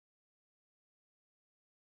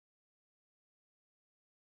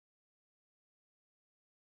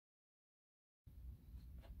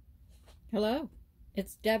Hello,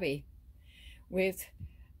 it's Debbie with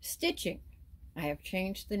stitching. I have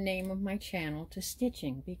changed the name of my channel to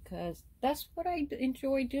Stitching because that's what I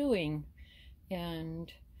enjoy doing, and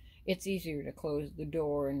it's easier to close the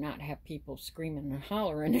door and not have people screaming and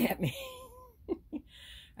hollering at me.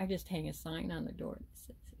 I just hang a sign on the door that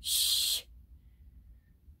says shh.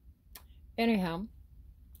 Anyhow,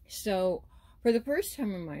 so for the first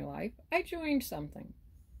time in my life, I joined something.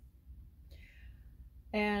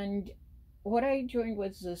 And what I joined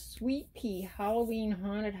was the SweetPea Halloween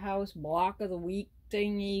Haunted House Block of the Week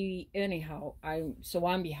thingy. Anyhow, I'm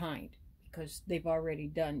behind because they've already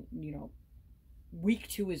done, week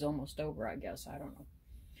 2 is almost over, I guess. I don't know.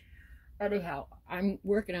 Anyhow, I'm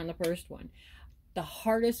working on the first one. The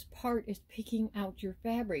hardest part is picking out your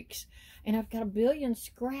fabrics. And I've got a billion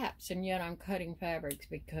scraps, and yet I'm cutting fabrics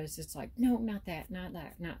because it's like, no, not that, not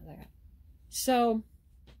that, not that. So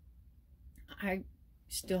I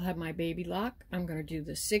still have my baby lock. I'm going to do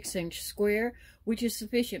the 6-inch square, which is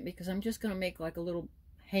sufficient because I'm just going to make like a little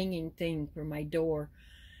hanging thing for my door,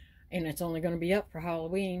 and it's only going to be up for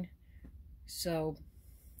Halloween. So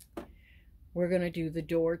we're going to do the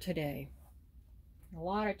door today. A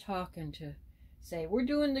lot of talking to say we're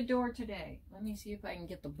doing the door today. Let me see if I can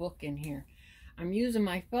get the book in here. I'm using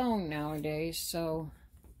my phone nowadays, so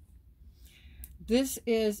this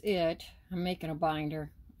is it. I'm making a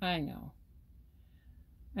binder. I know.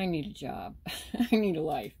 I need a job. I need a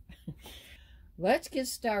life. Let's get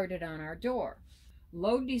started on our door.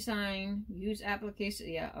 Load design, use application.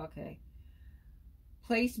 Yeah, okay.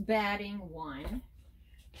 Place batting 1.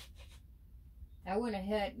 I went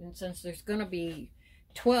ahead, and since there's going to be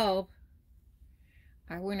 12,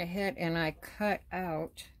 I went ahead and I cut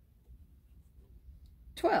out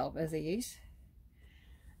 12 of these.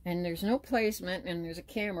 And there's no placement, and there's a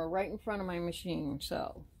camera right in front of my machine,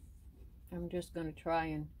 so I'm just going to try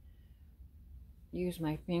and use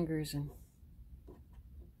my fingers and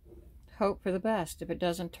hope for the best. If it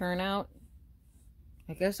doesn't turn out,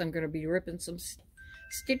 I guess I'm going to be ripping some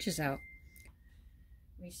stitches out.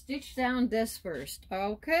 We stitch down this first.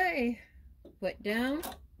 Okay, put down.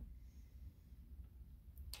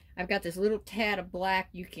 I've got this little tad of black.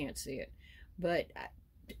 You can't see it, but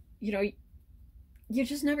you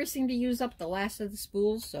just never seem to use up the last of the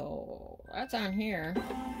spools, so that's on here.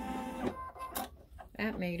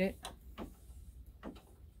 That made it.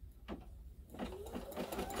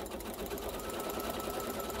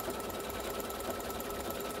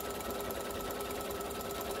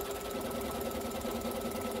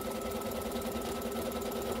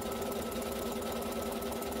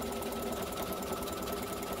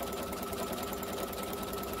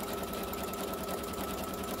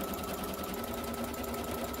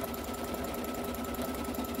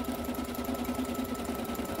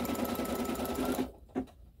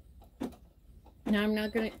 Now I'm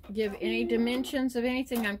not going to give any dimensions of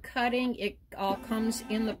anything I'm cutting. It all comes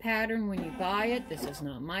in the pattern when you buy it. This is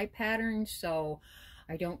not my pattern, so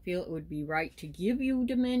I don't feel it would be right to give you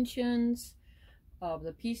dimensions of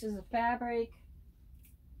the pieces of fabric.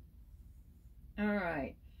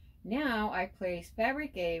 Alright, now I place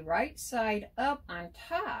fabric A right side up on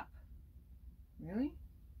top. Really?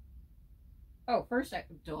 Oh, first I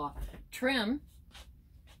trim.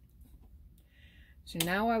 So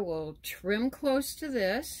now I will trim close to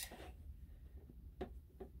this.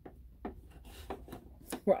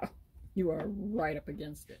 Wow, you are right up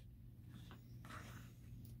against it.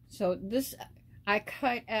 So this, I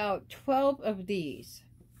cut out 12 of these.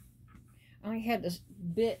 I had this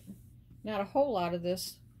bit, not a whole lot of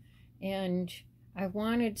this, and I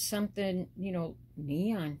wanted something,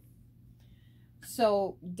 neon.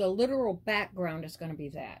 So the literal background is going to be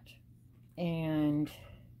that. And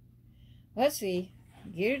let's see.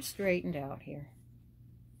 Get it straightened out here.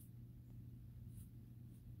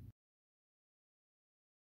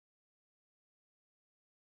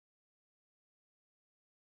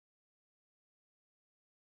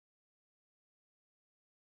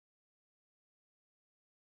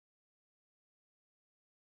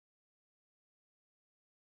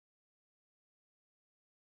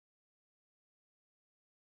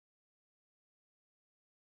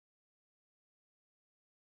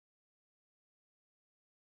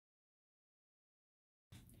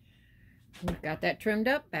 We've got that trimmed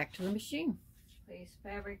up. Back to the machine. Place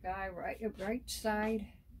fabric eye right side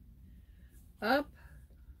up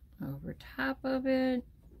over top of it.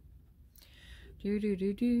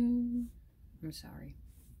 I'm sorry.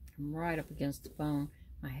 I'm right up against the phone.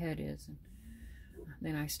 My head is. And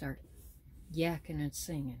then I start yakking and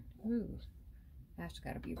singing. Ooh, that's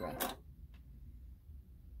got to be rough.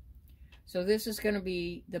 So this is going to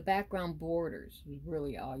be the background borders, is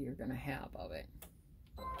really all you're going to have of it.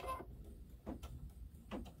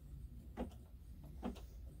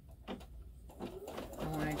 I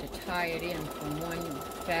wanted to tie it in from one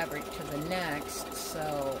fabric to the next,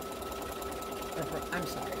 so, I'm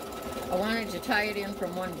sorry. I wanted to tie it in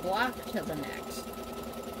from one block to the next.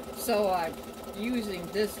 So I'm using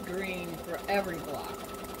this green for every block.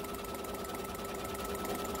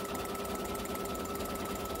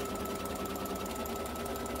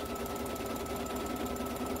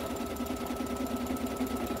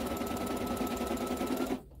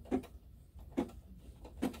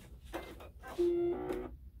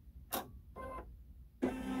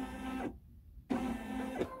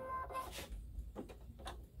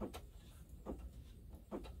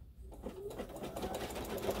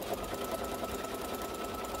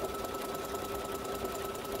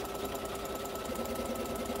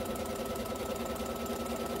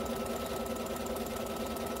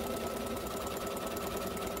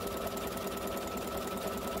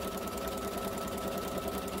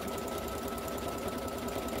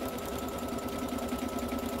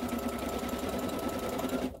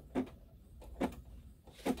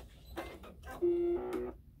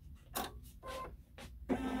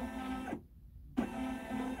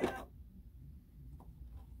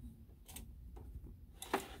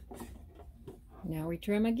 Now we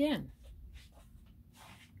trim again.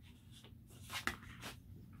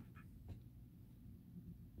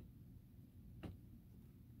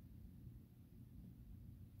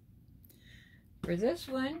 For this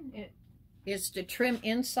one, it is to trim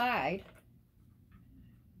inside.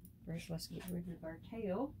 First, let's get rid of our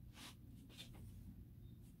tail.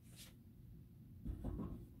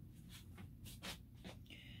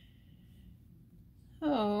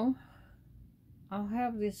 So, I'll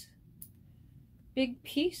have this big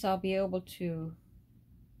piece I'll be able to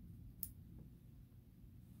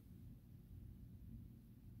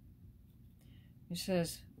it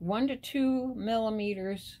says 1 to 2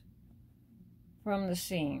 millimeters from the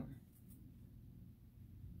seam.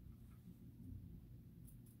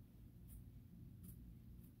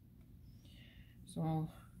 So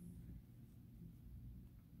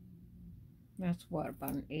that's what,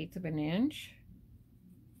 about 1/8 of an inch.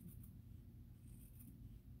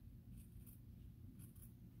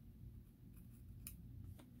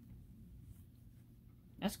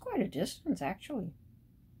 That's quite a distance, actually.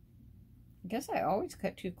 I guess I always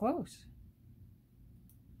cut too close.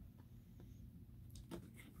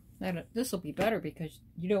 This will be better because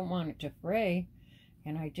you don't want it to fray,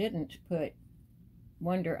 and I didn't put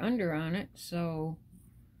Wonder Under on it, so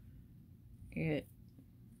it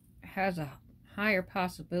has a higher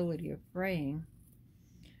possibility of fraying.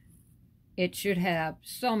 It should have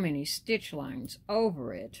so many stitch lines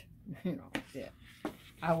over it, you know, that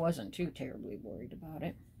I wasn't too terribly worried about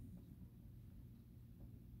it.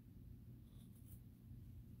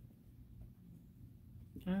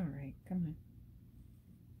 All right, come on.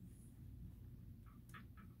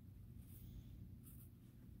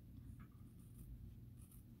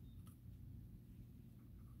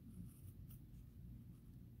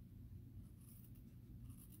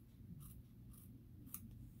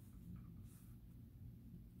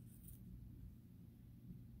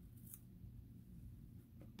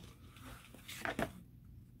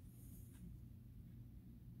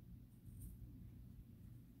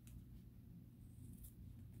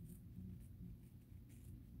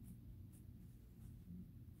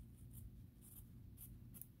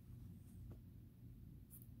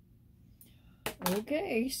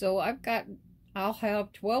 Okay, so I'll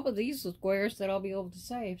have 12 of these squares that I'll be able to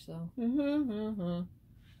save, so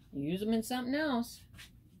use them in something else.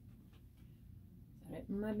 Put it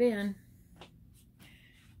in my bin.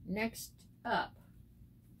 Next up,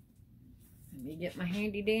 let me get my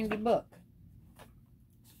handy dandy book.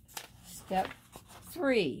 Step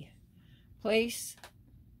 3,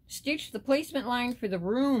 stitch the placement line for the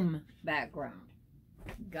room background.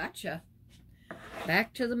 Gotcha.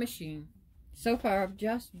 Back to the machine. So far, I've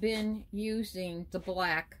just been using the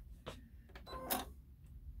black.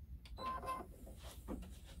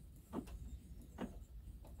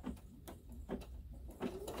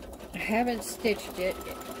 I haven't stitched it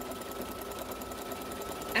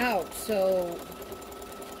out, so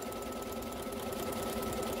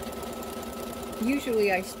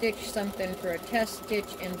usually I stitch something for a test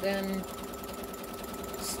stitch and then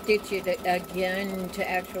stitch it again to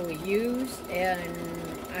actually use, and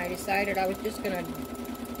I decided I was just going to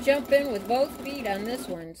jump in with both feet on this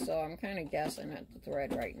one, so I'm kind of guessing at the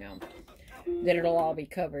thread right now that it'll all be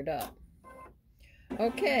covered up.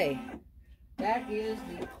 Okay, That is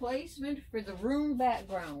the placement for the room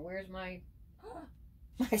background. Where's my...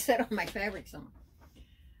 I set on my fabric somewhere.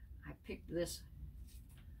 I picked this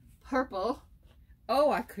purple.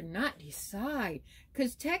 Oh, I could not decide.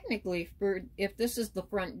 Because technically, if this is the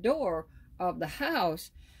front door of the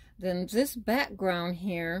house, then this background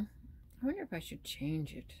here, I wonder if I should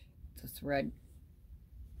change it to thread.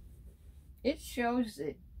 It shows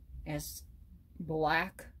it as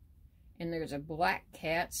black, and there's a black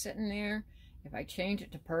cat sitting there. If I change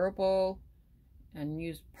it to purple and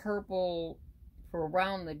use purple for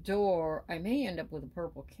around the door, I may end up with a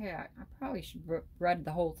purple cat. I probably should thread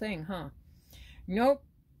the whole thing, huh? Nope.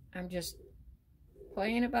 I'm just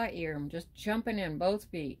playing it by ear. I'm just jumping in both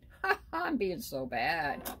feet. I'm being so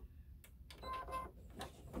bad.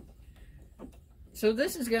 So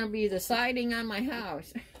this is going to be the siding on my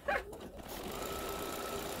house.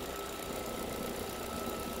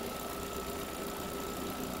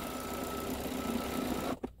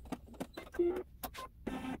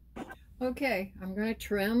 Okay, I'm going to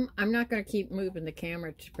trim. I'm not going to keep moving the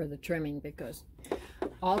camera for the trimming because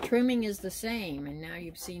all trimming is the same, and now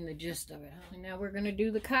you've seen the gist of it. And now we're going to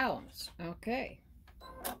do the columns. Okay.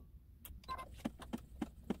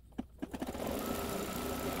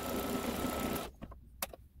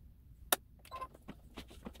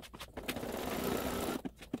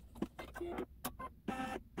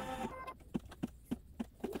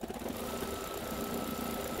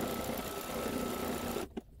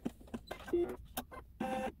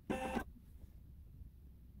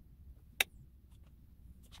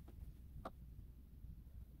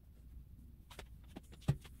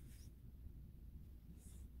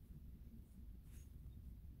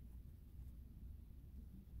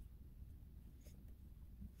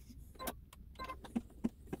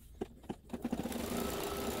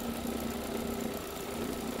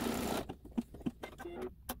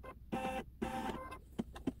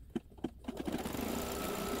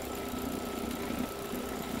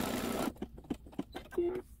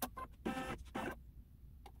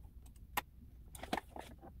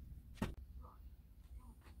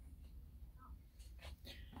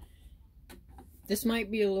 This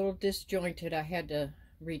might be a little disjointed. I had to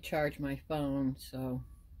recharge my phone, so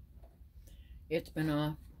it's been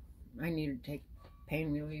off. I needed to take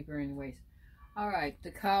pain reliever anyways. Alright,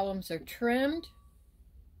 the columns are trimmed.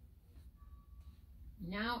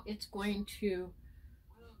 Now it's going to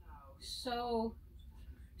sew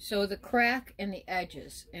the crack and the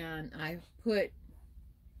edges, and I've put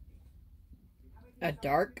a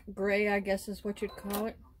dark gray, I guess is what you'd call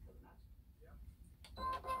it.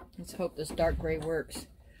 Let's hope this dark gray works.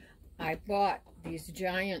 I bought these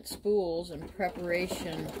giant spools in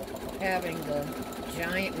preparation of having the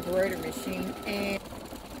giant embroidery machine, and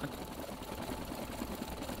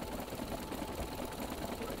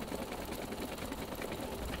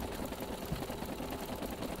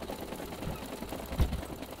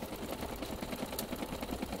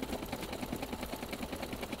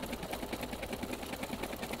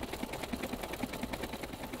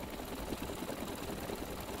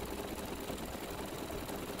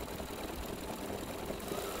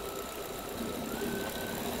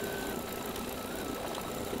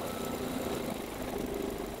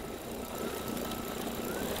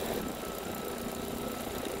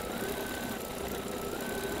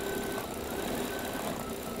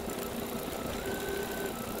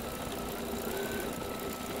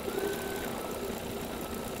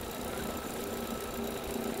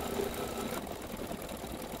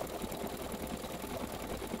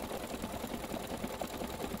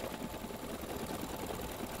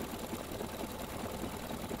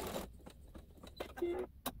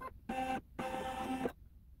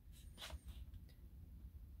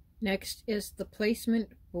next is the placement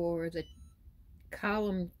for the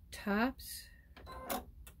column tops.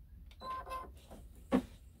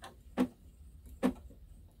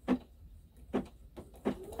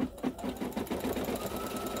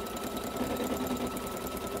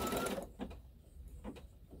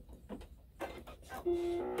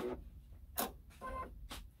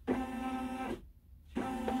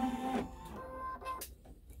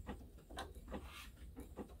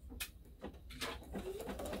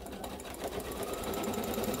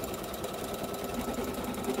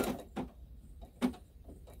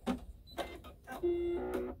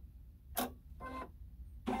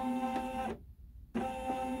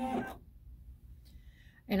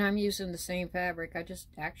 And I'm using the same fabric. I just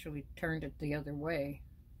actually turned it the other way.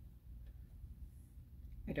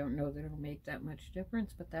 I don't know that it'll make that much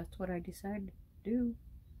difference, but that's what I decided to do.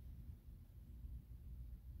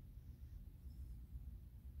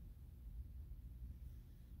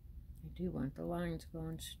 I do want the lines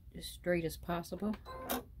going as straight as possible.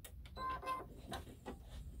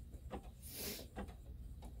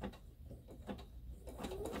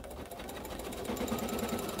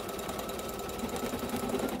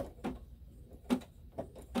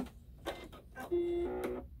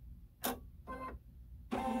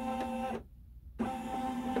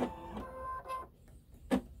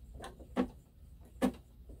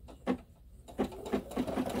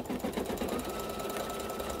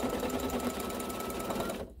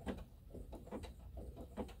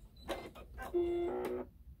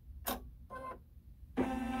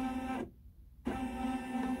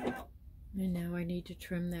 And now I need to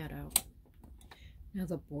trim that out. Now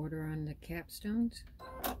the border on the capstones.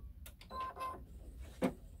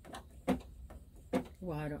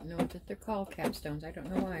 Well, I don't know that they're called capstones. I don't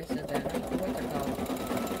know why I said that. I don't know what they're called.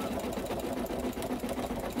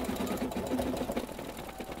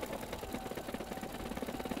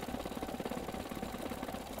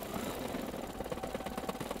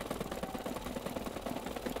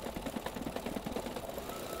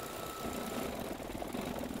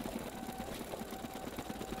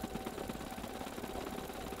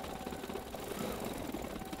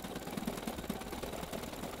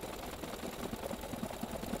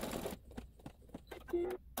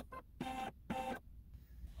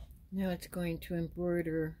 Now it's going to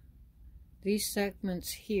embroider these segments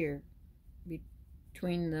here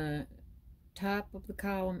between the top of the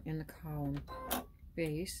column and the column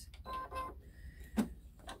base.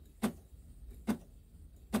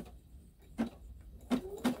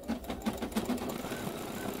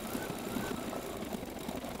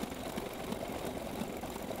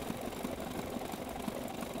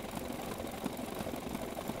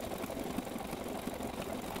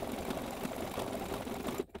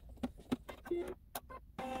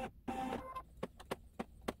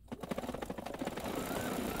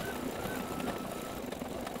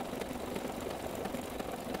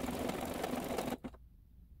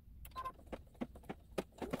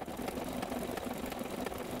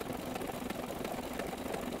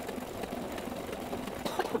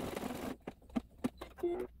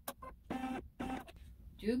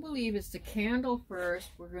 I do believe it's the candle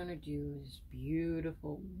first. We're going to do this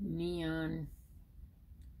beautiful neon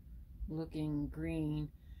looking green.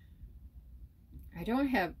 I don't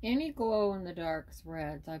have any glow in the dark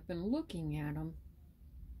threads. I've been looking at them.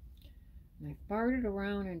 And I farted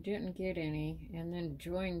around and didn't get any, and then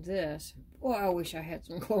joined this. Oh, I wish I had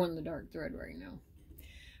some glow in the dark thread right now.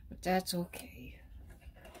 But that's okay.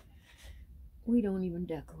 We don't even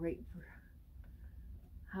decorate for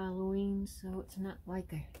Halloween, so it's not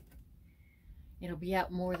like it'll be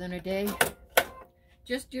out more than a day.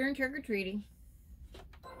 Just during trick-or-treating.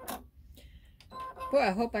 Boy,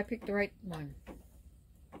 I hope I picked the right one.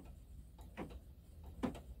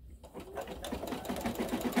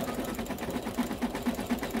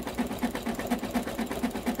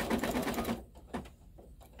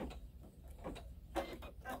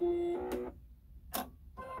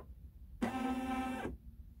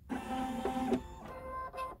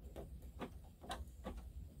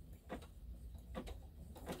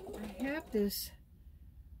 This,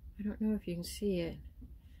 I don't know if you can see it,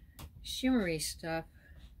 shimmery stuff,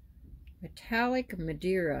 metallic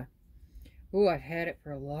Madeira. Oh, I've had it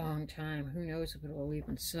for a long time. Who knows if it will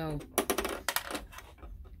even sew.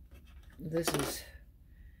 This is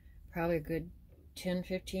probably a good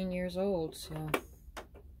 10-15 years old, so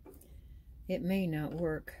it may not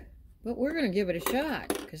work, but we're going to give it a shot,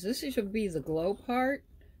 because this should be the glow part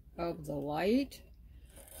of the light,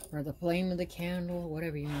 or the flame of the candle,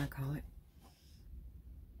 whatever you want to call it.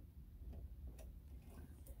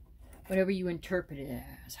 Whatever you interpret it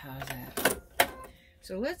as. How's that?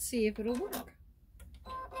 So let's see if it'll work.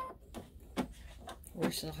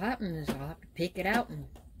 What'll happen is I'll have to pick it out and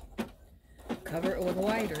cover it with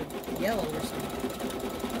white or yellow or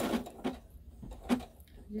something.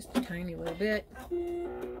 Just a tiny little bit.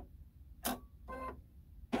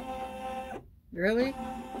 Really?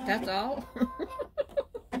 That's all?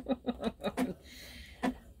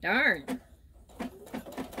 Darn.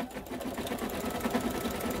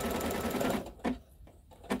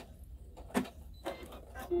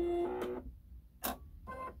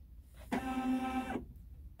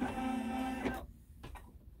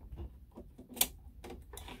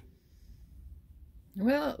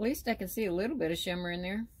 Well, at least I can see a little bit of shimmer in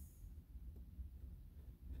there.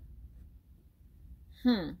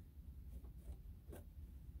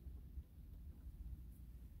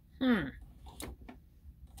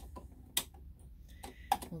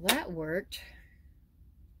 Well, that worked.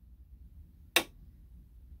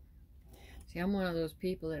 See, I'm one of those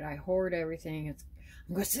people that I hoard everything.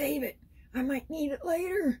 I'm going to save it. I might need it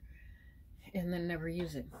later. And then never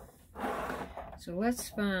use it. So let's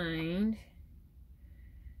find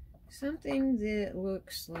something that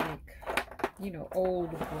looks like, you know, old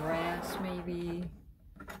brass maybe.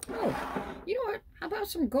 Oh, you know what? How about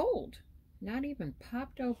some gold? Not even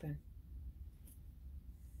popped open.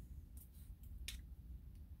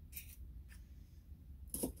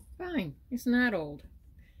 Fine, it's not old.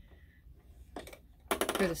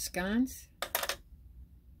 For the sconce.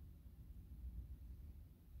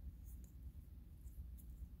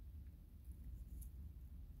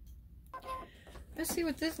 Let's see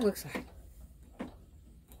what this looks like.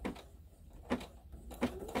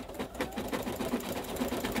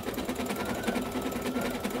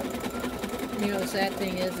 You know, the sad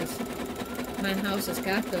thing is my house has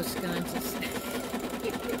got those sconces.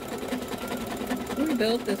 We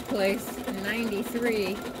built this place in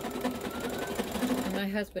 '93. And my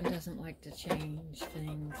husband doesn't like to change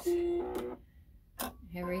things.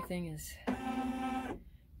 Everything is,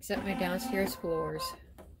 except my downstairs floors.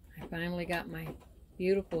 I finally got my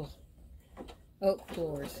beautiful oak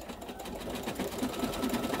floors.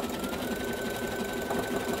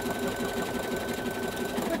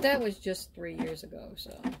 But that was just 3 years ago,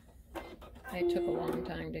 so it took a long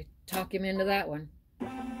time to talk him into that one.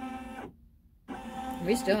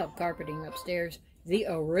 We still have carpeting upstairs, the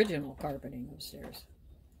original carpeting upstairs.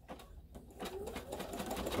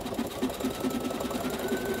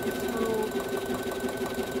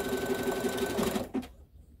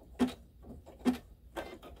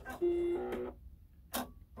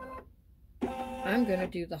 I'm going to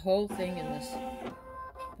do the whole thing in this,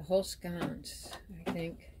 the whole sconce, I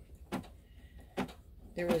think.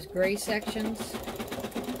 There was gray sections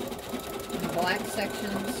and black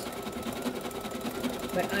sections,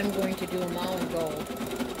 but I'm going to do them all in gold.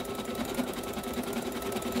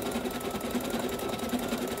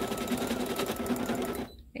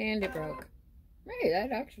 And it broke. Hey,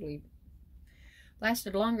 that actually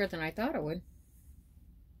lasted longer than I thought it would.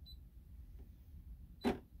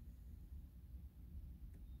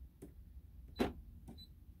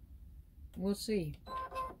 We'll see.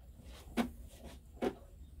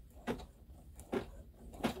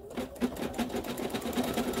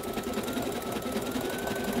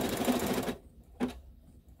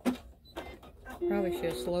 Probably should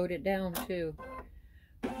have slowed it down too.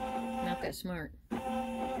 Not that smart.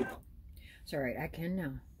 It's alright, I can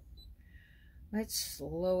now. Let's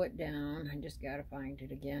slow it down. I just gotta find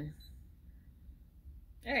it again.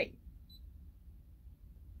 Hey!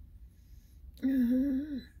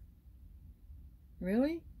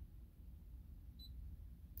 Really?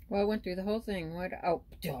 Well, I went through the whole thing. What? Oh,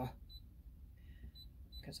 duh.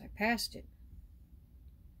 Because I passed it.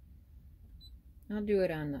 I'll do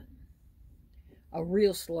it on a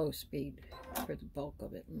real slow speed for the bulk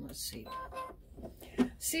of it, and let's see.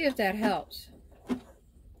 See if that helps.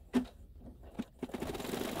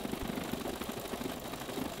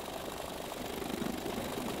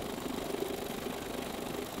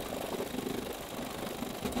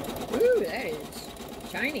 Ooh, that is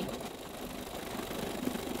shiny.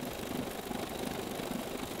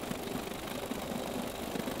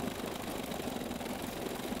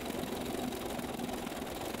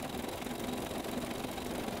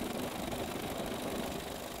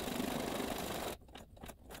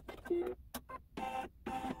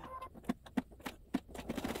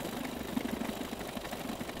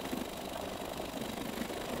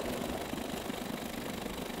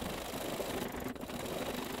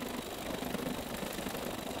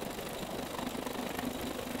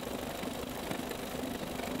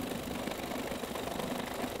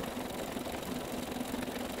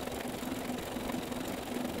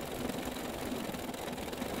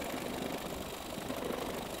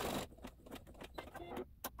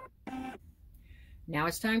 Now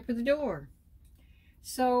it's time for the door.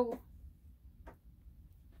 So,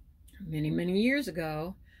 many years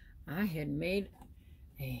ago, I had made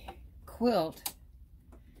a quilt,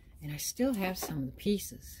 and I still have some of the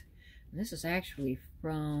pieces. And this is actually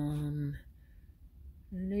from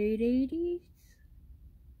late 80s?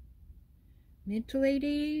 Mid to late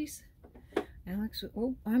 80s? Alex,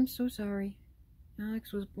 oh, I'm so sorry.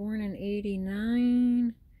 Alex was born in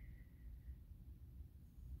 89.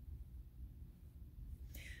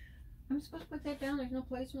 I'm supposed to put that down. There's no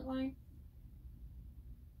placement line.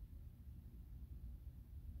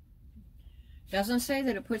 Doesn't say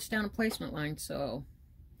that it puts down a placement line, so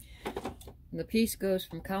the piece goes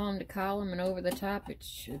from column to column and over the top. It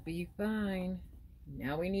should be fine.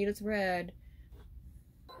 Now we need a thread.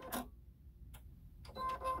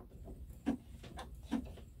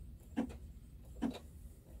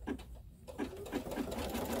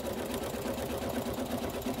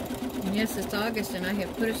 Yes, it's August and I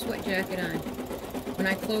have put a sweat jacket on. When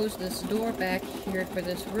I close this door back here for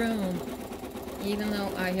this room, even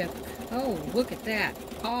though I have... Oh, look at that.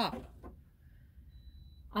 Pop.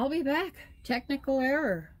 I'll be back. Technical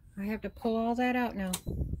error. I have to pull all that out now.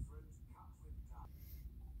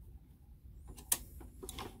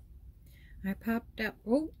 I popped out...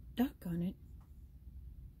 Oh, duck on it.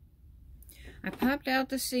 I popped out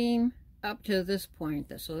the seam up to this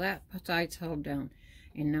point, so that side's held down.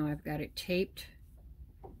 And now I've got it taped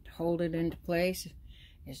to hold it into place.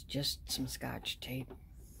 It's just some Scotch tape.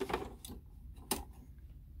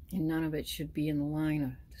 And none of it should be in the line of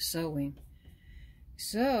the sewing.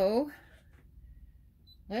 So,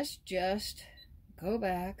 let's just go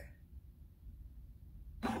back.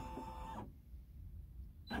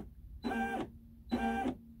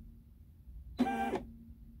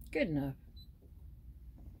 Good enough.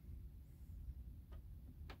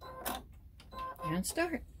 And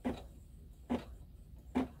start.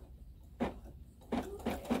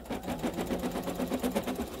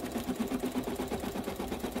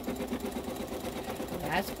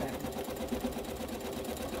 That's better.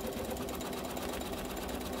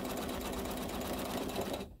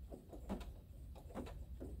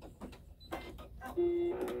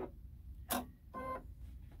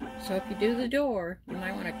 So if you do the door, you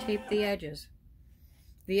might want to tape the edges.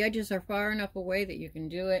 The edges are far enough away that you can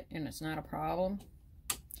do it and it's not a problem.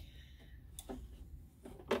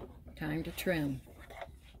 Time to trim.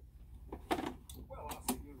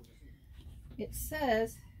 It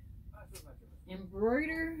says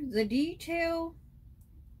embroider the detail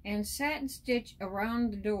and satin stitch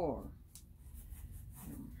around the door.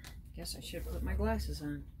 Guess I should put my glasses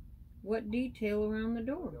on. What detail around the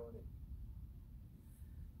door?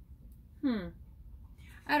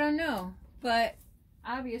 I don't know, but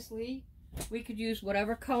obviously we could use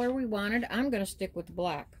whatever color we wanted. I'm going to stick with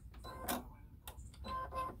black.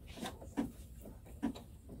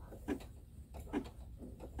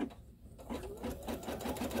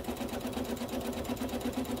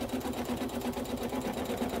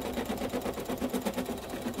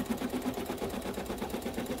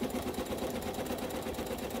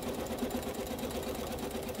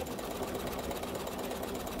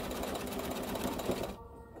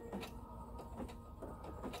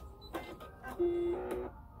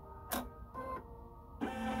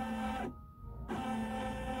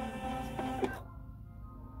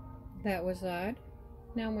 That was odd.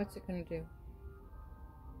 Now what's it going to do?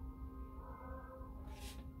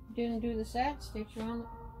 Didn't do the satin stitch around.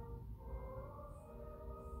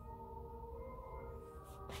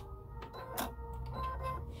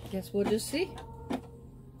 Guess we'll just see.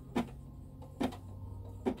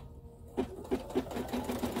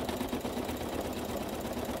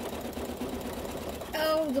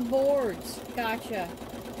 Oh, the boards. Gotcha.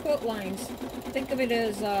 Quilt lines. Think of it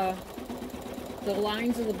as the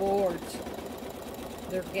lines of the boards.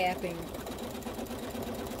 They're gapping.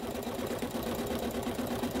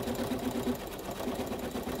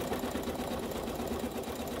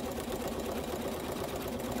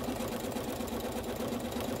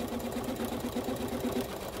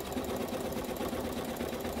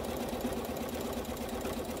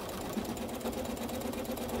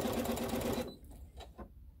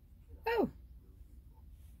 Oh.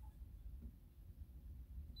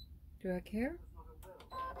 Do I care?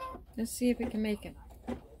 Let's see if we can make it.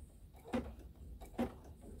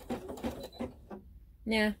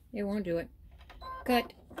 Nah, it won't do it.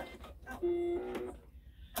 Cut.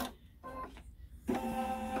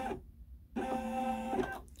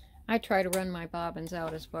 I try to run my bobbins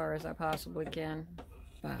out as far as I possibly can.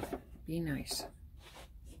 Bob, be nice.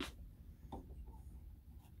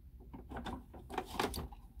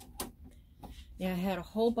 Yeah, I had a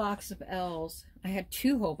whole box of L's. I had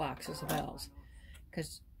 2 whole boxes of L's.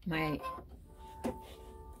 Because the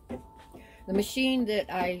machine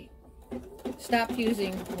that I stopped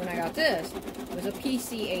using when I got this was a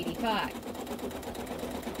PC85.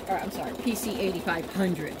 Or I'm sorry,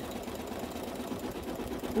 PC8500.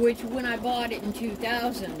 Which when I bought it in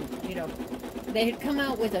 2000, you know, they had come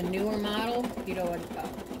out with a newer model, you know,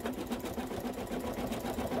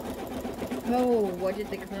 oh, what did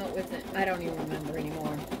they come out with? I don't even remember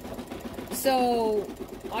anymore. So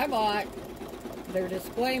I bought their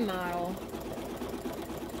display model,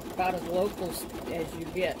 about as local as you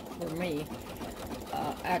get for me,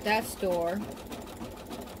 at that store.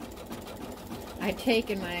 I'd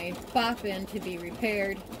taken my bobbin to be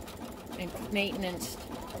repaired and maintenanced.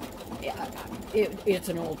 It's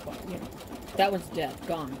an old one, you know. That one's dead,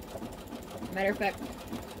 gone. Matter of fact,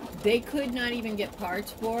 they could not even get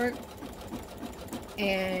parts for it.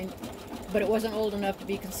 And but it wasn't old enough to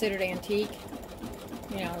be considered antique.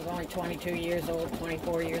 You know, it was only 22 years old,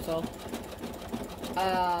 24 years old.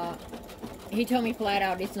 He told me flat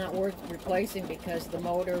out it's not worth replacing because the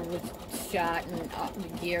motor was shot and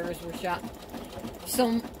the gears were shot.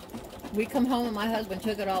 So we come home and my husband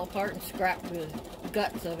took it all apart and scrapped the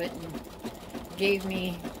guts of it and gave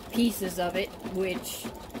me pieces of it, which,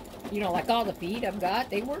 you know, like all the feet I've got,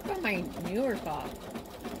 they work on my newer Pop.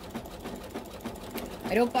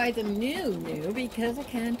 I don't buy them new because I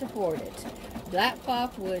can't afford it. That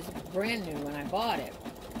Pop was brand new when I bought it,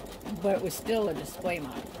 but it was still a display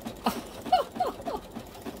model.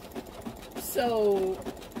 So,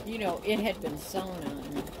 you know, it had been sewn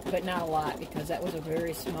on, but not a lot because that was a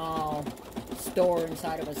very small store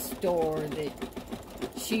inside of a store that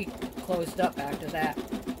she closed up after that.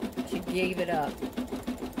 She gave it up.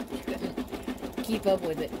 She couldn't keep up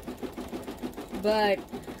with it. But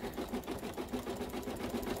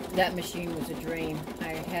that machine was a dream. I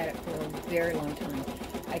had it for a very long time.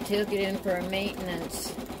 I took it in for a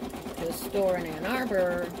maintenance to a store in Ann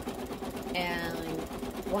Arbor and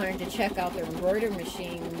wanted to check out their embroidery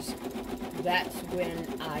machines. That's when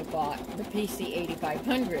I bought the PC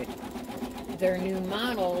 8500. Their new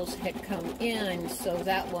models had come in, so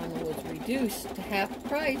that one was reduced to half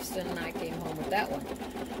price, and I came home with that one.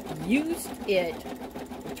 Used it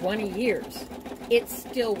for 20 years. It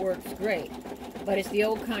still works great, but it's the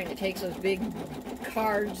old kind that takes those big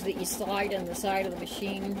cards that you slide on the side of the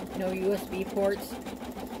machine, no USB ports.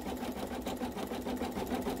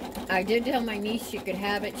 I did tell my niece she could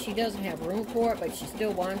have it. She doesn't have room for it, but she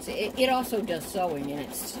still wants it. It also does sewing, and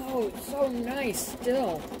it's so nice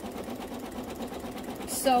still.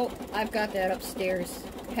 So I've got that upstairs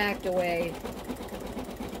packed away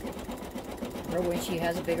for when she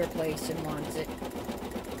has a bigger place and wants it.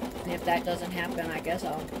 And if that doesn't happen, I guess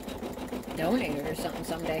I'll donate it or something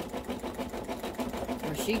someday.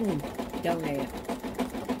 Or she can donate it.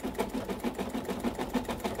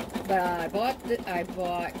 But I bought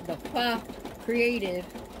the Pop Creative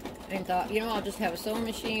and thought, you know, I'll just have a sewing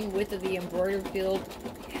machine with the embroidery field.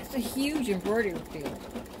 It's a huge embroidery field.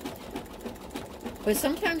 But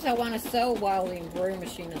sometimes I want to sew while the embroidery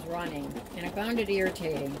machine is running, and I found it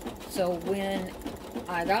irritating. So when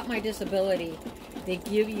I got my disability, they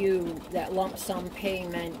give you that lump sum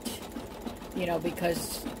payment, you know,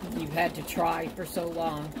 because you've had to try for so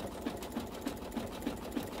long.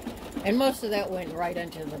 And most of that went right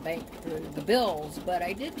into the bank through the bills, but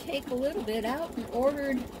I did take a little bit out and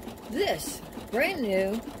ordered this, brand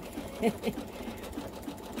new.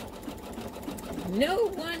 No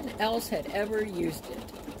one else had ever used it.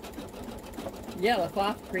 Yeah, the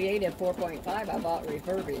Pop Creative 4.5 I bought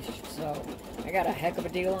refurbished, so I got a heck of a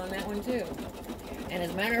deal on that one too. And as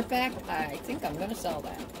a matter of fact, I think I'm going to sell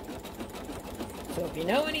that. So if you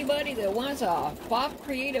know anybody that wants a Pop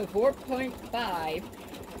Creative 4.5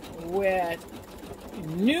 with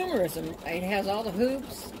numerous, it has all the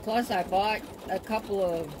hoops, plus I bought a couple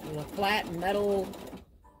of the flat metal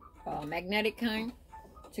magnetic kind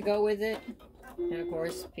to go with it, and of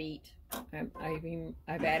course feet.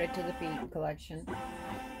 I've added to the feet collection.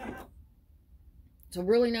 It's a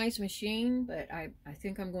really nice machine, but I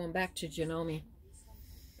think I'm going back to Janome.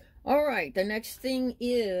 Alright, the next thing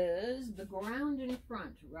is the ground in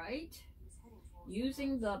front, right?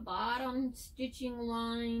 Using the bottom stitching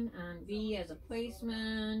line on V as a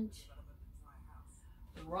placement.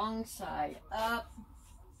 Wrong side up.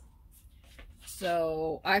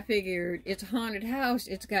 So I figured it's a haunted house,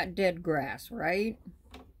 it's got dead grass, right?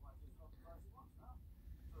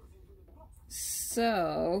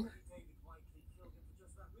 So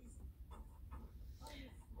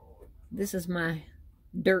this is my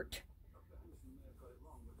dirt.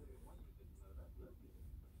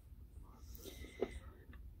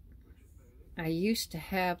 I used to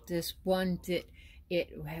have this one that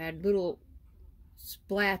it had little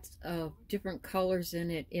splats of different colors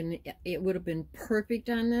in it, and it would have been perfect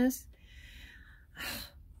on this.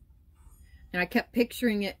 And I kept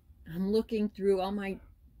picturing it. I'm looking through all my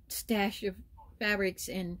stash of fabrics,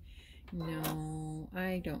 and no,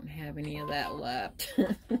 I don't have any of that left.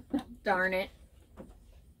 Darn it.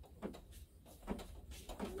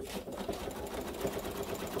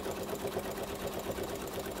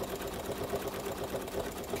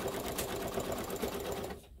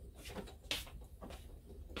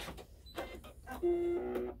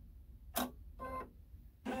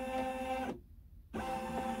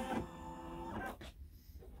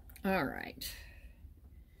 All right.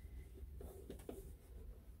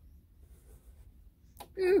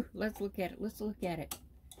 Ooh, let's look at it. Let's look at it.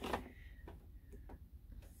 I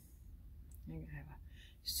have a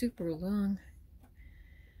super long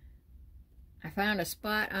I found a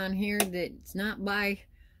spot on here that's not by,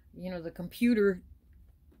 you know, the computer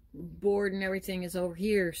board and everything is over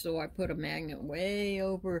here. So I put a magnet way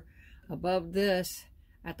over above this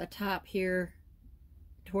at the top here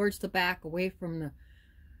towards the back, away from the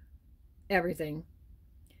everything.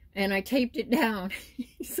 And I taped it down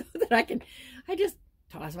so that I just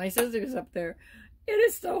toss my scissors up there. It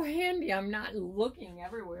is so handy. I'm not looking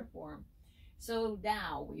everywhere for them. So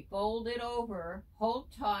now we fold it over,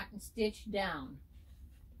 hold taut and stitch down.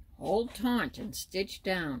 Hold taut and stitch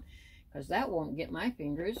down, because that won't get my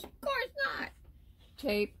fingers. Of course not.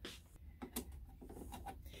 Tape.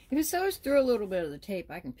 If it sews through a little bit of the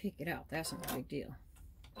tape, I can pick it out. That's not a big deal.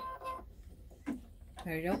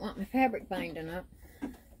 But I don't want my fabric binding up.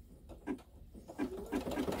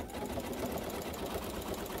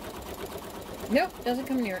 Nope, doesn't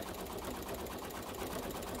come near it.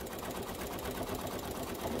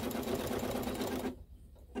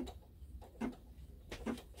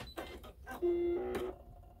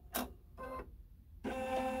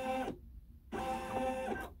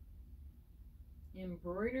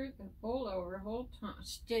 Embroider the fold over, hold taut,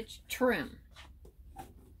 stitch, trim.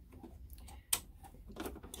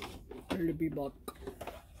 Be back.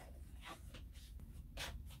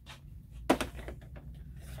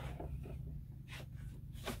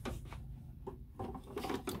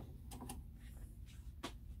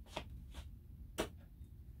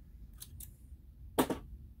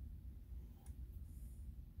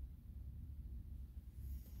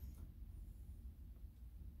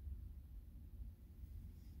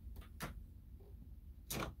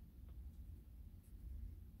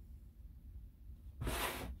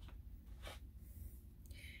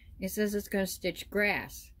 It says it's going to stitch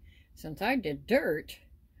grass. Since I did dirt,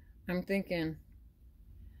 I'm thinking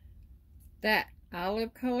that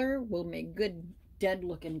olive color will make good dead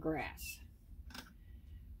looking grass.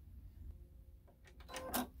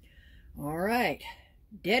 All right,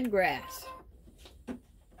 dead grass.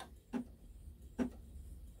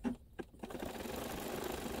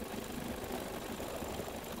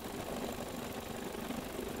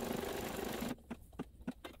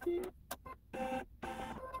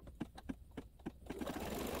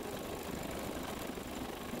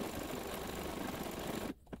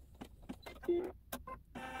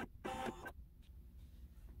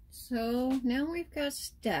 So now we've got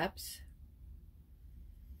steps.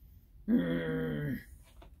 I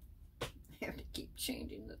have to keep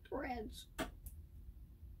changing the threads.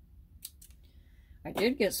 I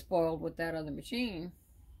did get spoiled with that other machine.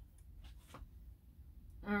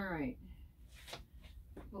 Alright.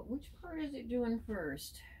 But which part is it doing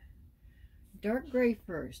first? Dark gray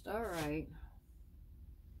first. Alright.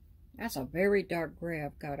 That's a very dark gray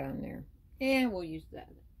I've got on there. And we'll use that.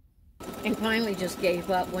 And finally just gave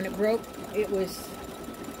up. When it broke, it was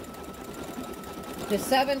the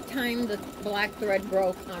 7th time the black thread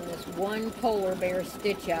broke on this one polar bear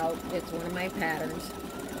stitch out. It's one of my patterns.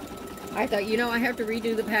 I thought, you know, I have to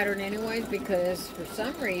redo the pattern anyways, because for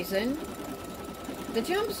some reason the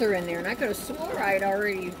jumps are in there, and I could have swore I'd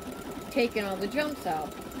already taken all the jumps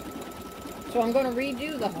out. So I'm going to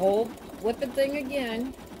redo the whole whipping thing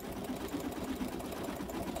again.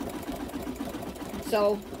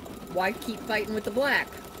 So why keep fighting with the black?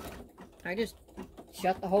 I just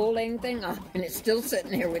shut the whole dang thing off, and it's still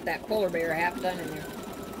sitting there with that polar bear half done in there.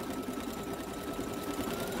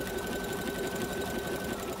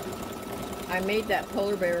 I made that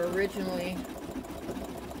polar bear originally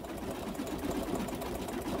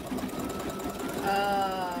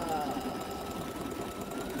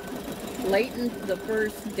late in the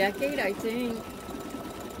first decade, I think,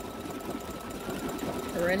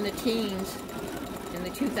 or in the teens. In the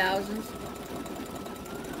 2000s.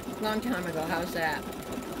 Long time ago. How's that?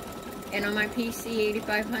 And on my PC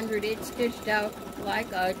 8500, it stitched out like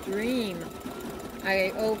a dream.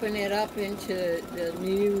 I opened it up into the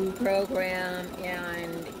new program,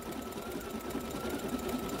 and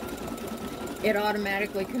it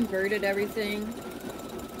automatically converted everything,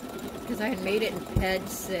 because I had made it in PED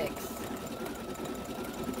 6.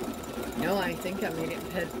 No, I think I made it in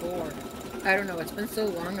PED 4. I don't know. It's been so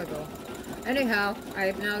long ago. Anyhow,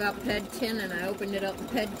 I've now got PED 10, and I opened it up in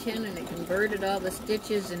PED 10, and it converted all the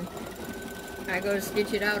stitches, and I go to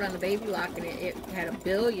stitch it out on the baby lock, and it had a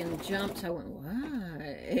billion jumps. I went,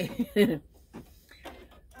 why?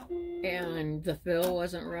 And the fill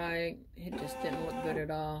wasn't right. It just didn't look good at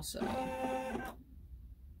all, so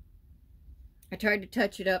I tried to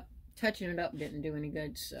touch it up. Touching it up didn't do any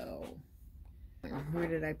good, so where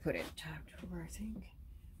did I put it? Top drawer, I think.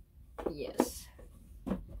 Yes.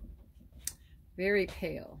 Very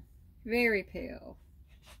pale. Very pale.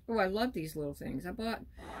 Oh, I love these little things. I bought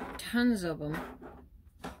tons of them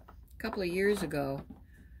a couple of years ago.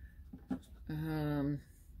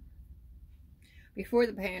 Before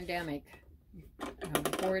the pandemic,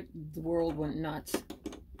 before the world went nuts.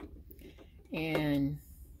 And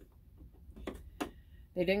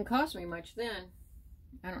they didn't cost me much then.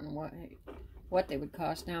 I don't know what they would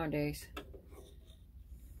cost nowadays.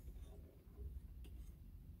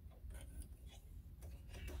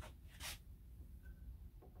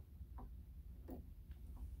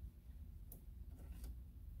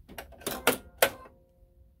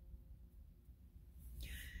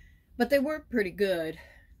 But they work pretty good.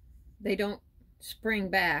 They don't spring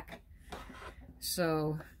back.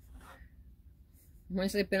 So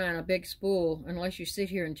once they've been on a big spool, unless you sit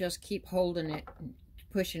here and just keep holding it and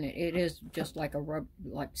pushing it, it is just like a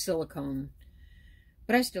like silicone.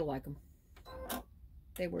 But I still like them.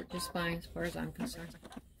 They work just fine as far as I'm concerned.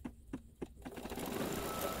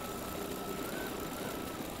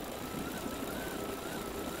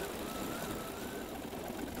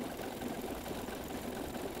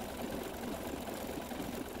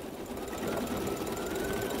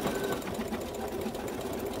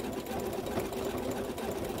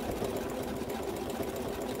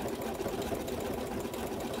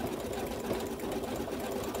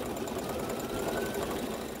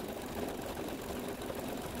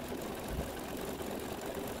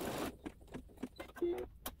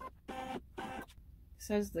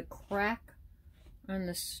 Says the crack on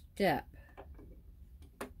the step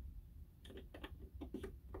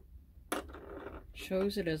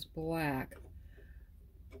shows it as black,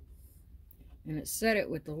 and it said it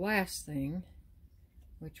with the last thing,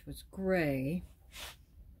 which was gray,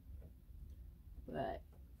 but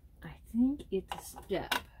I think it's a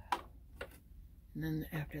step, and then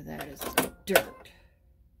after that is dirt.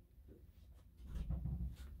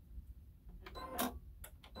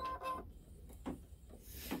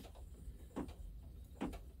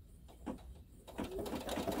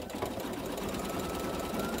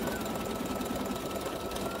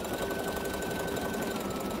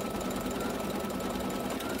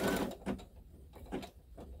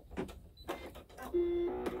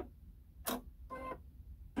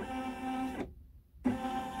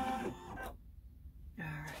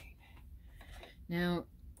 Now,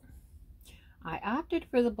 I opted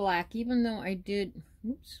for the black, even though I did,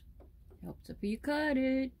 oops, helps if you cut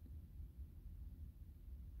it.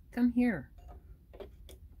 Come here.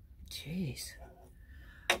 Jeez.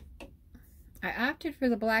 I opted for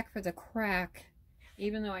the black for the crack,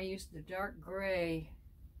 even though I used the dark gray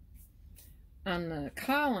on the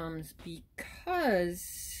columns,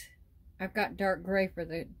 because I've got dark gray for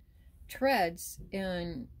the treads,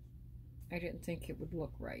 and I didn't think it would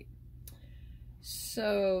look right.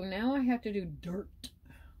 So now I have to do dirt.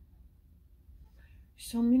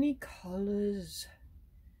 So many colors.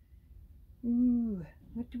 Ooh,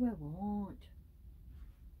 what do I want?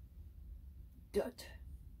 Dirt.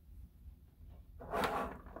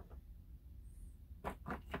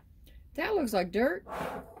 That looks like dirt.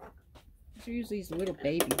 Let's use these little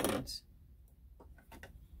baby ones.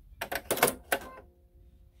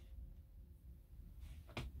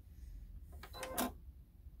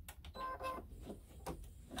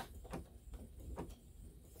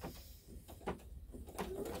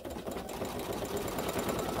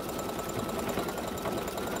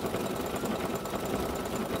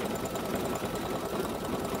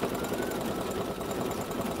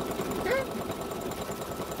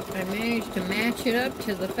 I managed to match it up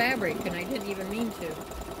to the fabric, and I didn't even mean to.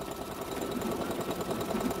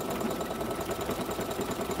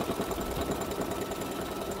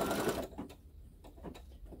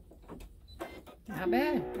 Not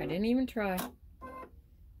bad. I didn't even try.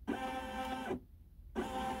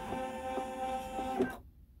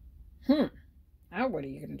 Now what are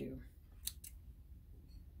you going to do?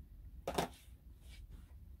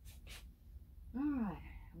 Alright,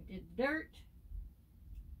 we did dirt.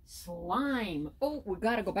 Slime. Oh, we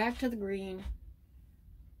got to go back to the green.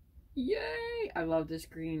 Yay! I love this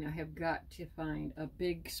green. I have got to find a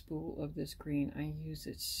big spool of this green. I use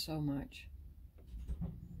it so much.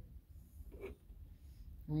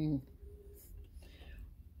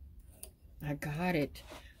 I got it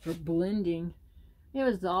for blending. It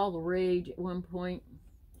was all the rage at one point.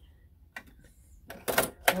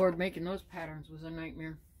 Lord, making those patterns was a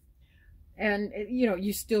nightmare. And, you know,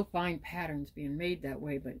 you still find patterns being made that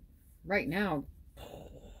way, but right now,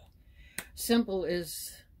 simple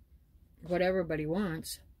is what everybody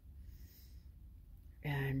wants.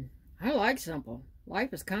 And I like simple.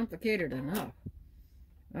 Life is complicated enough.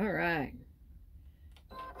 All right.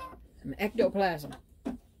 Some ectoplasm.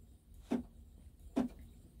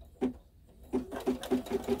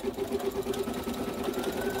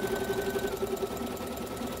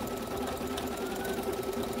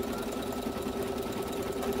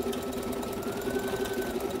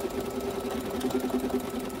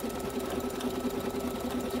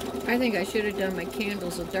 I think I should have done my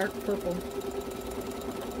candles a dark purple.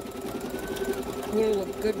 Will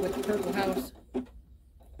look good with the purple house.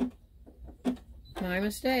 My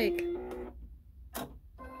mistake.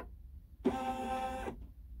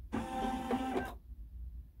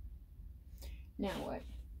 Now what?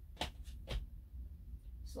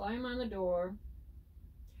 Slime on the door.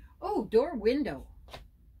 Oh, door window.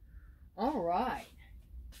 All right.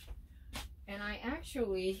 And I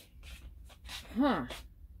actually,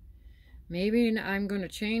 maybe I'm going to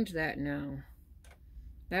change that now.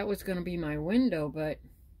 That was going to be my window, but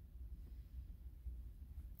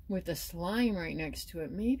with the slime right next to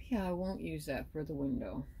it, maybe I won't use that for the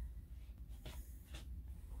window.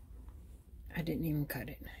 I didn't even cut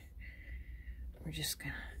it. We're just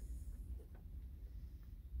gonna...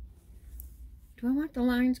 Do I want the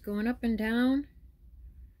lines going up and down?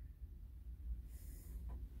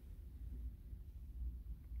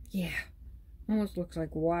 Yeah. Almost looks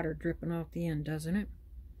like water dripping off the end, doesn't it?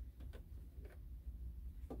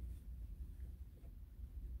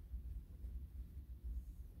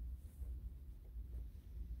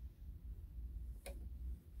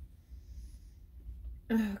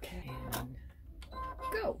 Okay, and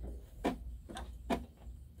go.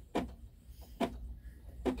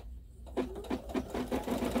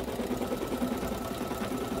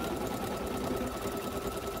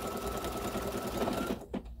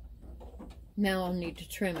 Now I'll need to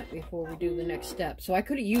trim it before we do the next step. So I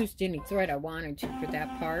could have used any thread I wanted to for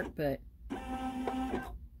that part, but I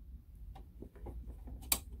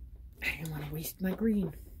didn't want to waste my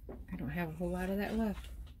green. I don't have a whole lot of that left.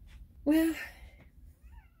 Well,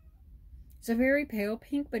 it's a very pale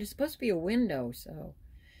pink, but it's supposed to be a window, so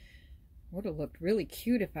it would have looked really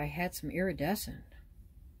cute if I had some iridescent.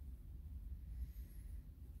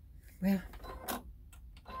 Well,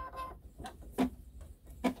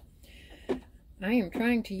 I am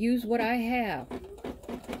trying to use what I have.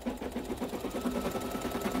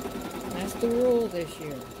 That's the rule this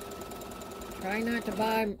year. Try not to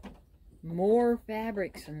buy more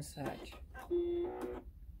fabrics and such.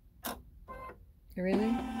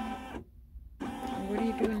 Really? What are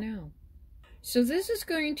you doing now? So this is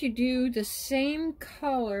going to do the same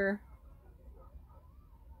color.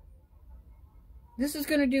 This is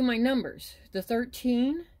going to do my numbers. The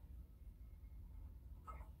 13.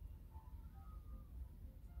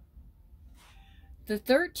 The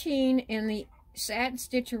 13 and the satin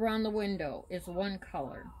stitch around the window is one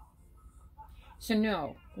color. So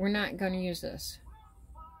no, we're not going to use this.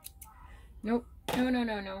 Nope. No, no,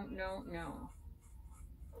 no, no, no, no.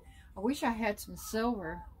 I wish I had some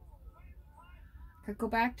silver. Could go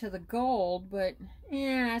back to the gold, but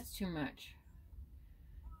yeah, that's too much.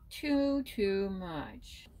 Too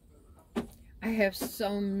much. I have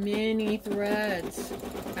so many threads.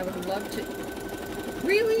 I would love to.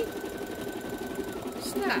 Really?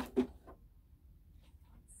 Stop.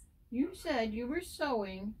 You said you were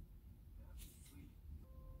sewing.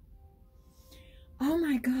 Oh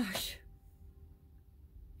my gosh.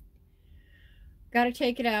 Gotta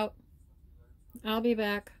take it out. I'll be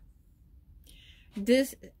back.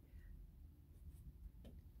 This,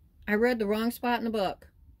 I read the wrong spot in the book.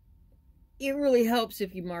 It really helps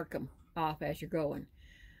if you mark them off as you're going.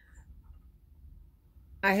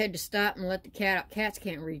 I had to stop and let the cat out. Cats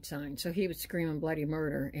can't read signs, so he was screaming bloody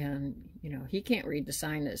murder, and, you know, he can't read the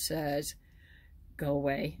sign that says, go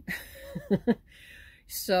away.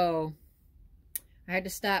 So, I had to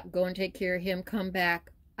stop, go and take care of him, come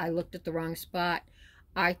back. I looked at the wrong spot.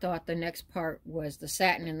 I thought the next part was the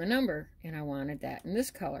satin and the number, and I wanted that in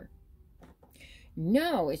this color.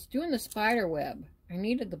 No, it's doing the spider web. I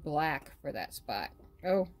needed the black for that spot.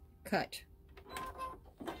 Oh, cut.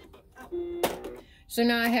 So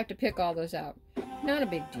now I have to pick all those out. Not a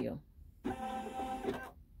big deal.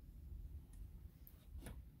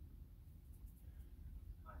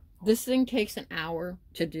 This thing takes an hour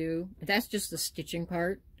to do. That's just the stitching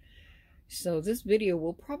part. So this video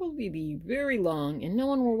will probably be very long, and no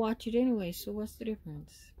one will watch it anyway, so what's the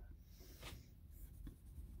difference?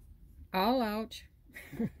 All out.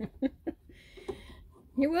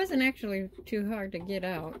 It wasn't actually too hard to get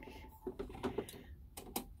out.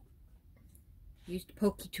 Used a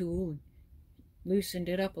pokey tool and loosened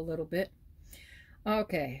it up a little bit.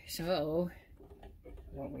 Okay, so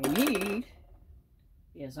what we need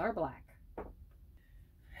is our black.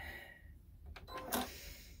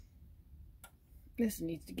 This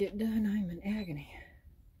needs to get done. I'm in agony.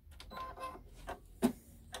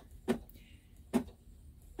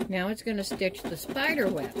 Now it's going to stitch the spider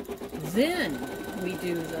web. Then we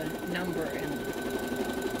do the number and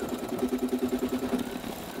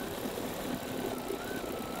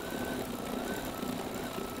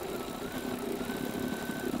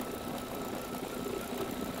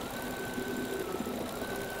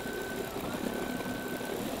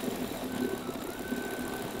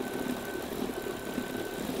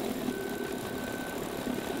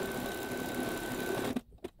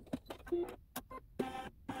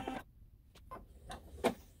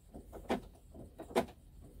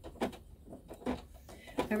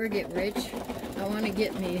ever get rich, I want to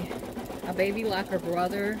get me a baby locker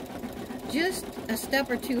brother just a step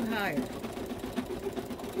or two higher.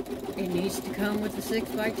 It needs to come with a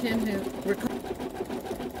 6x10 hoop.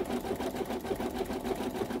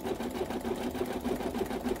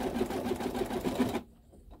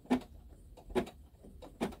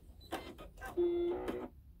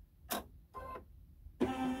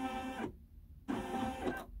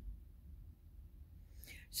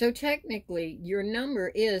 So technically, your number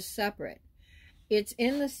is separate. It's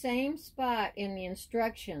in the same spot in the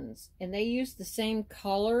instructions, and they use the same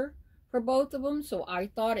color for both of them, so I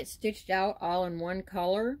thought it stitched out all in one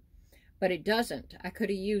color, but it doesn't. I could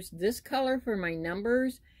have used this color for my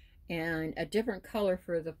numbers and a different color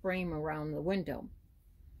for the frame around the window.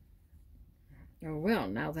 Oh well,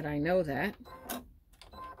 now that I know that.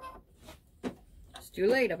 It's too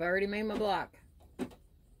late, I've already made my block.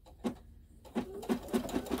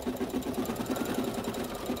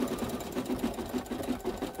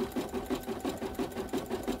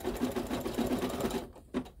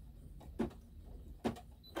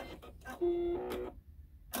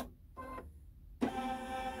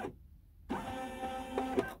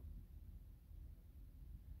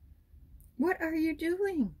 What are you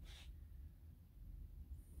doing?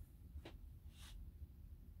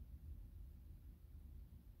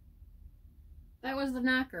 That was the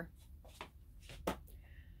knocker.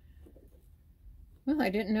 Well, I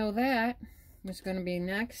didn't know that was going to be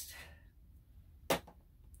next.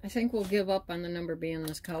 I think we'll give up on the number being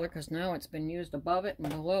this color because now it's been used above it and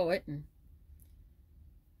below it. And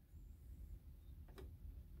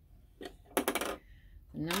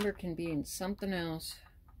the number can be in something else.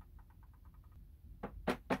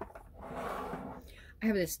 I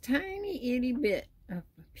have this tiny itty bit of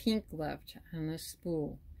pink left on this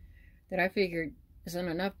spool that I figured isn't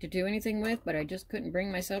enough to do anything with, but I just couldn't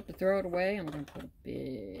bring myself to throw it away. I'm going to put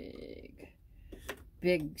a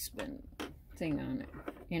big spin thing on it,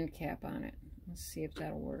 end cap on it. Let's see if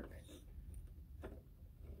that'll work.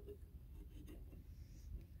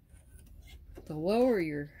 The lower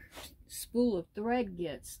your spool of thread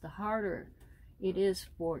gets, the harder it is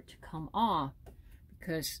for it to come off,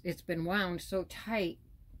 because it's been wound so tight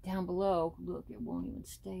down below. Look, it won't even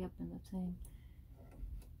stay up in the thing.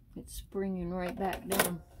 It's springing right back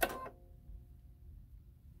down.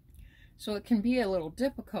 So it can be a little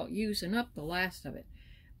difficult using up the last of it.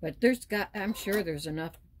 But I'm sure there's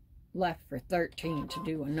enough left for 13 to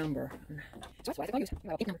do a number. So that's why I use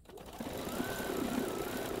 8 number.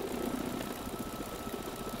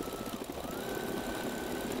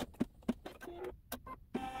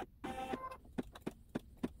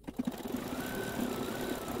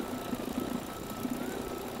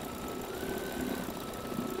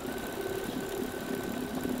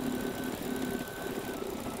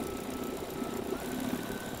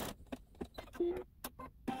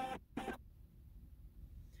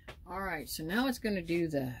 Alright, so now it's going to do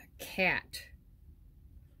the cat.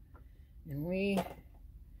 And we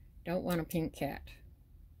don't want a pink cat.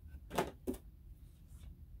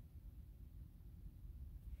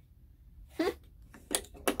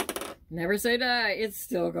 Never say die, it's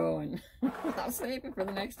still going. I'll save it for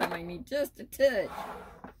the next time I need just a touch.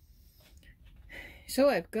 So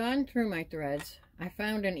I've gone through my threads. I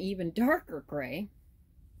found an even darker gray.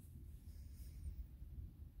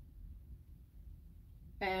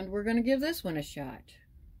 And we're going to give this one a shot,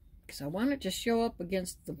 because I want it to show up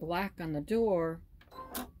against the black on the door.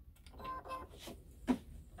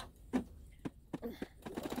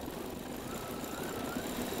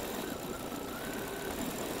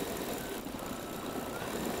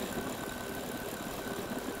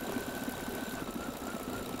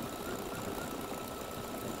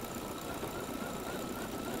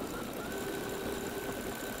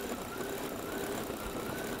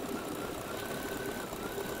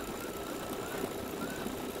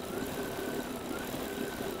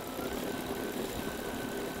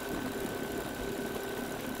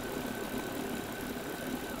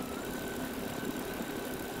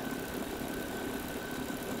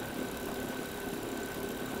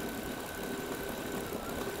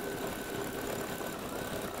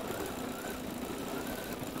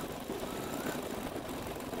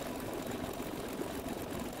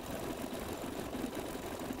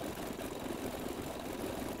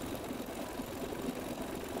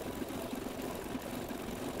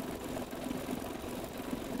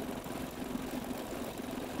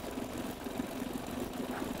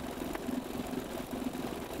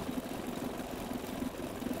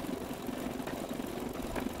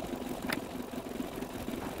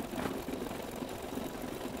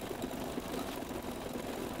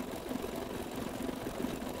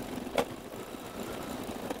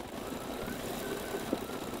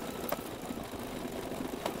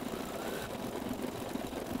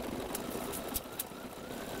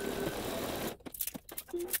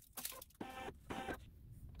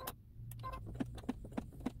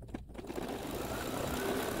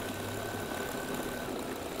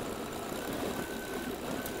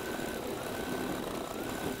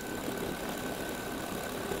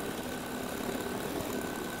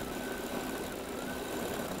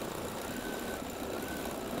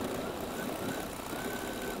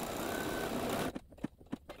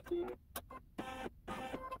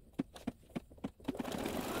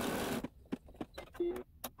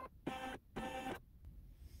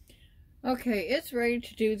 Okay, it's ready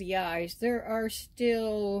to do the eyes. There are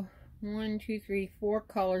still 1, 2, 3, 4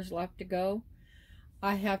 colors left to go.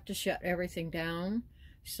 I have to shut everything down.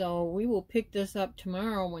 So we will pick this up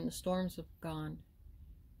tomorrow when the storms have gone.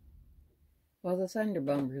 Well, the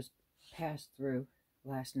thunderbombers passed through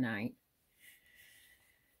last night.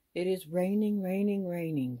 It is raining, raining,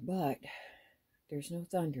 raining, but there's no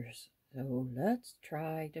thunders. So let's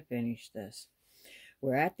try to finish this.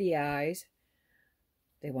 We're at the eyes.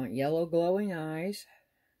 They want yellow glowing eyes.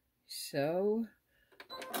 So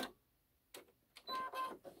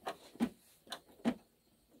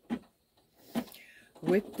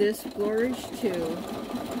with this Flourish too,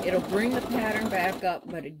 it'll bring the pattern back up,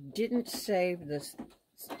 but it didn't save this.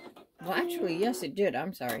 Well, actually, yes, it did.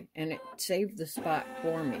 I'm sorry. And it saved the spot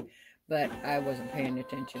for me, but I wasn't paying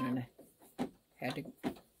attention, and I had to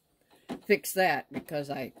fix that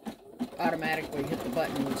because I automatically hit the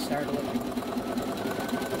button and started looking.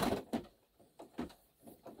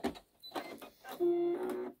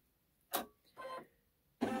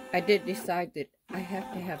 I did decide that I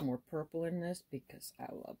have to have more purple in this because I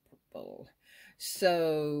love purple.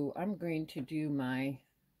 So I'm going to do my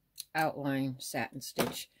outline satin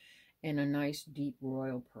stitch in a nice deep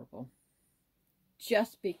royal purple.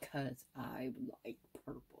 Just because I like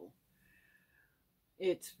purple.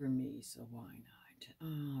 It's for me, so why not?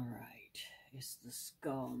 Alright, it's the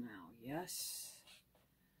skull now, yes?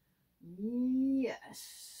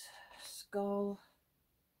 Yes, skull.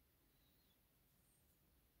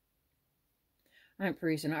 I'm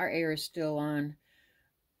freezing. Our air is still on.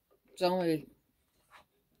 It's only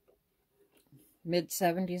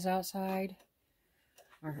mid-70s outside.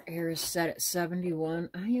 Our air is set at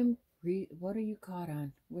 71. I am what are you caught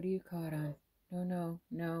on? What are you caught on? No, no,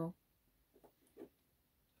 no.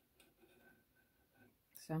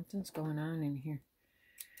 Something's going on in here.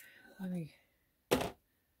 Let me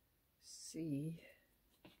see.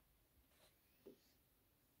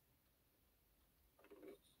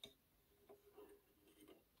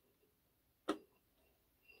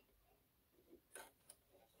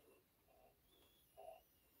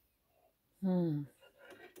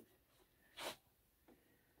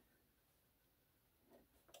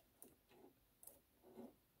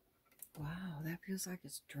 Wow, that feels like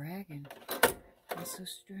it's dragging. That's so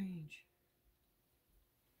strange.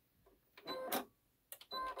 I'm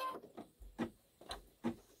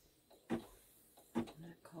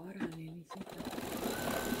not caught on anything.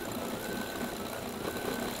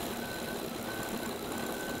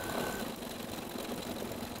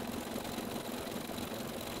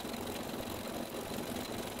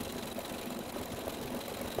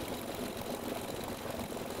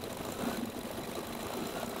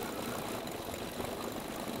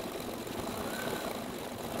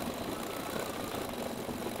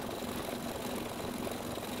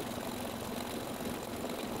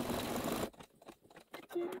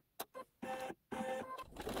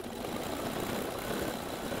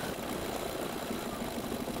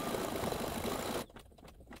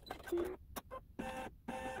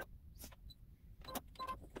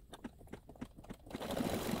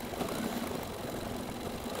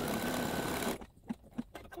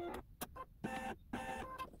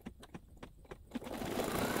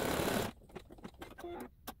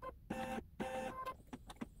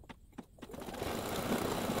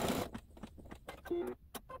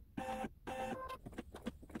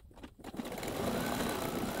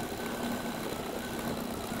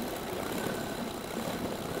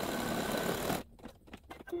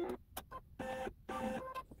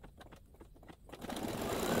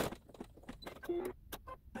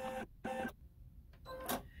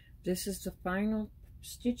 This is the final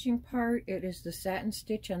stitching part. It is the satin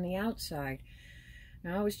stitch on the outside.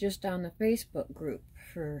 Now, I was just on the Facebook group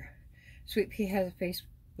for SweetPea has a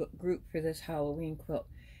Facebook group for this Halloween quilt,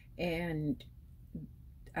 and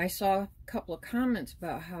I saw a couple of comments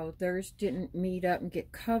about how theirs didn't meet up and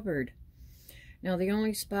get covered. Now, the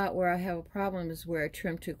only spot where I have a problem is where I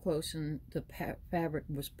trimmed too close and the fabric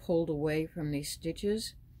was pulled away from these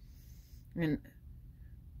stitches, and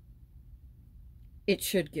it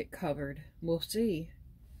should get covered. We'll see.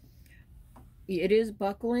 It is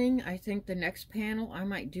buckling. I think the next panel I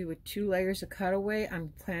might do with 2 layers of cutaway.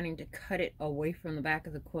 I'm planning to cut it away from the back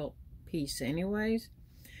of the quilt piece anyways,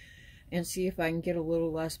 and see if I can get a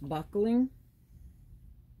little less buckling.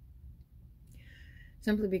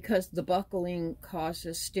 Simply because the buckling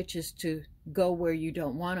causes stitches to go where you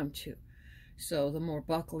don't want them to. So the more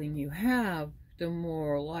buckling you have, the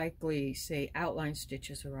more likely, say, outline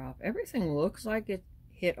stitches are off. Everything looks like it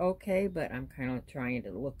hit okay, but I'm kind of trying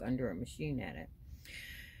to look under a machine at it.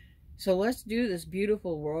 So let's do this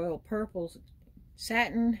beautiful royal purple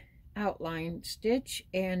satin outline stitch,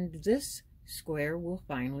 and this square will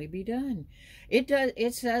finally be done. It does,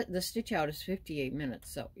 it says the stitch out is 58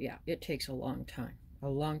 minutes, so yeah, it takes a long time, a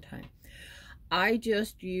long time. I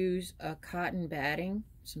just use a cotton batting,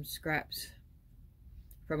 some scraps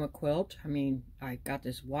from a quilt. I mean, I got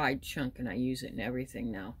this wide chunk and I use it in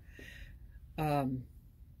everything now.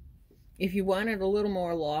 If you wanted a little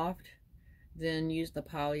more loft, then use the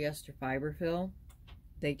polyester fiber fill.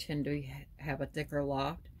 They tend to have a thicker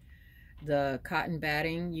loft. The cotton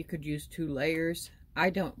batting, you could use 2 layers.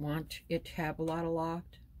 I don't want it to have a lot of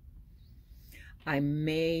loft. I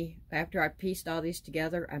may, after I've pieced all these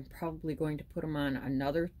together, I'm probably going to put them on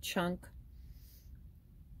another chunk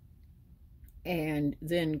and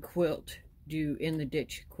then quilt, do in the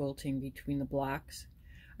ditch quilting between the blocks.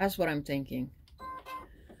 That's what I'm thinking.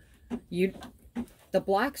 The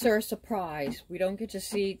blocks are a surprise. We don't get to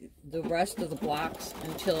see the rest of the blocks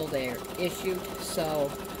until they're issued, so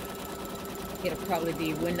it'll probably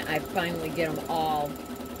be when I finally get them all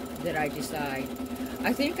that I decide.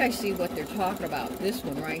 I think I see what they're talking about. This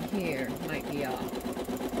one right here might be off,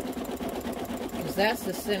 because that's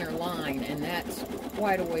the center line, and that's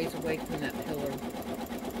quite a ways away from that pillar.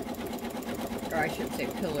 Or I should say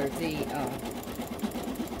pillar, the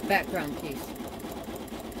background piece.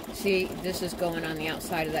 See, this is going on the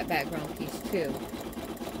outside of that background piece too.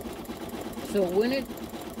 So when it's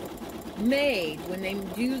made, when they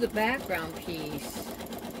do the background piece,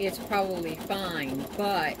 it's probably fine.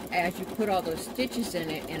 But as you put all those stitches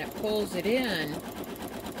in it and it pulls it in,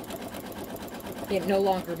 it no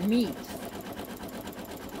longer meets.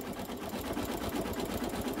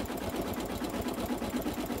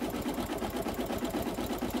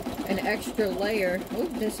 An extra layer. Oh,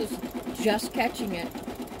 this is just catching it.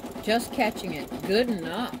 Just catching it. Good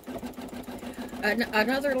enough.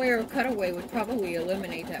 Another layer of cutaway would probably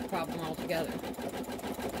eliminate that problem altogether.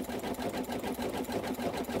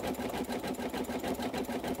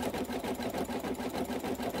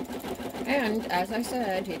 And as I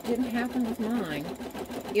said, it didn't happen with mine.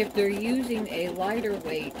 If they're using a lighter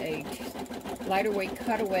weight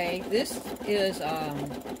cutaway, this is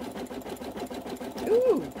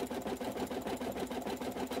ooh,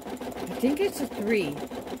 I think it's a 3.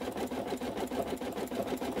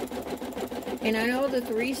 And I know the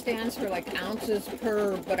 3 stands for like ounces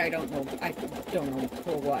per, but I don't know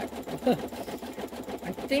for what.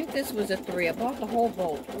 I think this was a 3. I bought the whole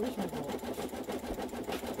bolt. Where's my bolt?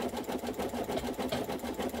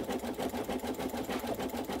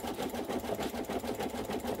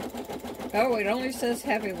 Oh, it only says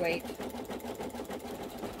heavyweight.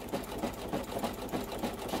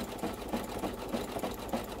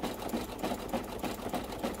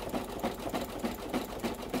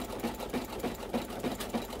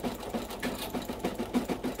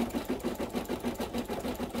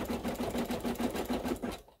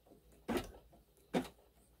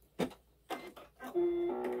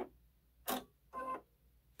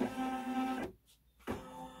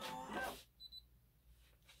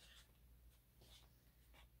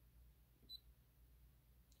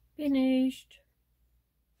 Finished.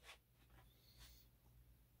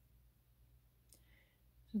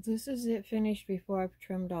 So this is it finished before I've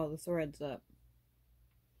trimmed all the threads up.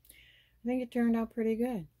 I think it turned out pretty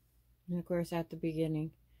good. And of course at the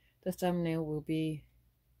beginning, the thumbnail will be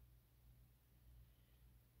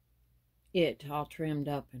it all trimmed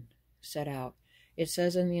up and set out. It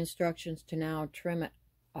says in the instructions to now trim it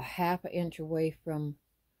a ½ inch away from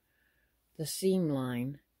the seam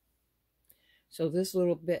line. So this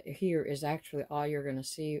little bit here is actually all you're going to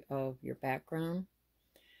see of your background.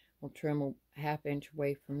 We'll trim a ½ inch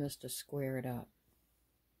away from this to square it up.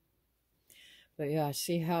 But yeah,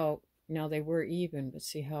 see how, now they were even, but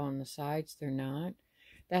see how on the sides they're not?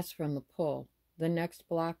 That's from the pull. The next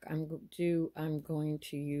block I'm going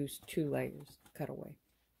to use 2 layers cutaway.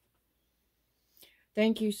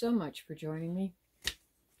 Thank you so much for joining me.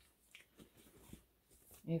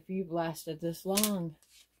 If you've lasted this long,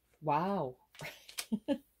 wow.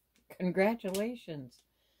 Congratulations.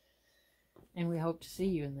 And we hope to see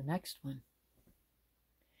you in the next one.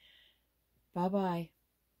 Bye-bye.